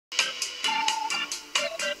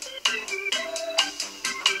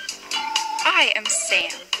I am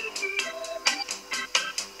Sam.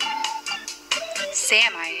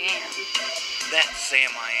 Sam I am. That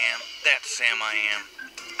Sam I am. That Sam I am.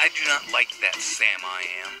 I do not like that Sam I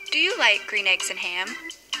am. Do you like green eggs and ham?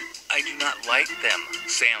 I do not like them,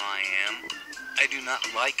 Sam I am. I do not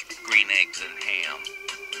like green eggs and ham.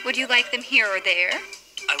 Would you like them here or there?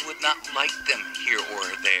 I would not like them here or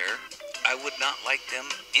there. I would not like them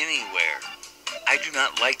anywhere. I do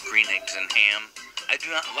not like green eggs and ham. I do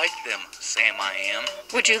not like them, Sam I am.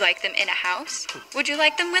 Would you like them in a house? Would you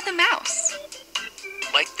like them with a mouse?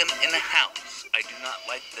 Like them in a house. I do not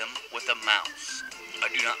like them with a mouse. I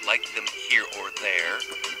do not like them here or there.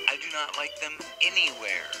 I do not like them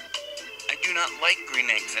anywhere. I do not like green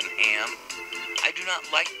eggs and ham. I do not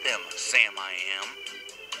like them, Sam I am.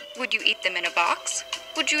 Would you eat them in a box?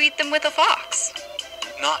 Would you eat them with a fox?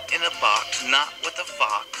 Not in a box, not with a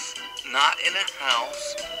fox. Not in a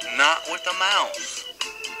house, not with a mouse.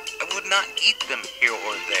 I would not eat them here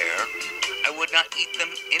or there. I would not eat them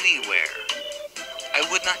anywhere. I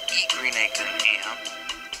would not eat green eggs and ham.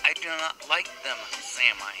 I do not like them,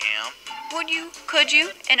 Sam I am. Would you, could you,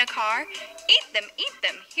 in a car? Eat them,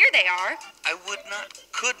 here they are. I would not,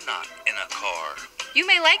 could not in a car. You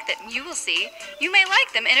may like them, you will see. You may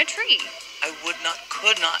like them in a tree. I would not,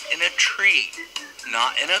 could not in a tree.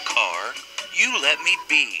 Not in a car. You let me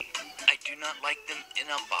be. I do not like them in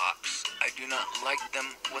a box. I do not like them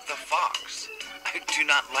with a fox. I do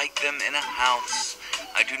not like them in a house.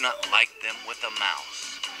 I do not like them with a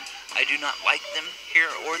mouse. I do not like them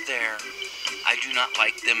here or there. I do not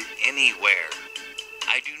like them anywhere.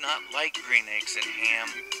 I do not like green eggs and ham.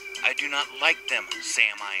 I do not like them,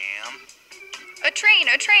 Sam I am. A train,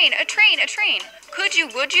 a train, a train, a train. Could you,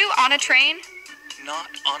 would you, on a train? Not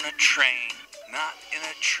on a train. Not in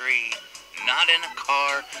a tree. Not in a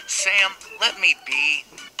car. Sam, let me be.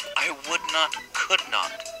 I would not, could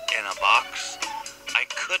not in a box. I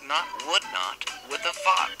could not, would not with a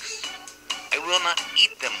fox. I will not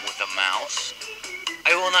eat them with a mouse.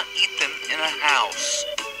 I will not eat them in a house.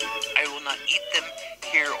 I will not eat them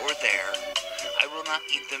here or there. I will not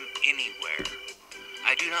eat them anywhere.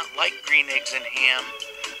 I do not like green eggs and ham.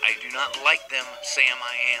 I do not like them, Sam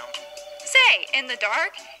I am. Say, in the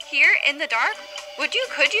dark, here in the dark, would you,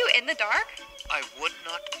 could you, in the dark? I would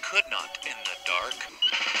not, could not in the dark.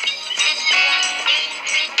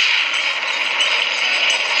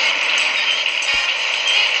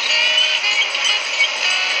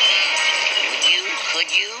 Would you,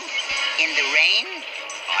 could you, in the rain?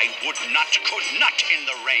 I would not, could not in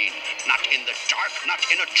the rain. Not in the dark, not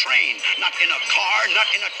in a train. Not in a car, not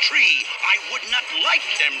in a tree. I would not like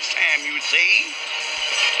them, Sam, you see.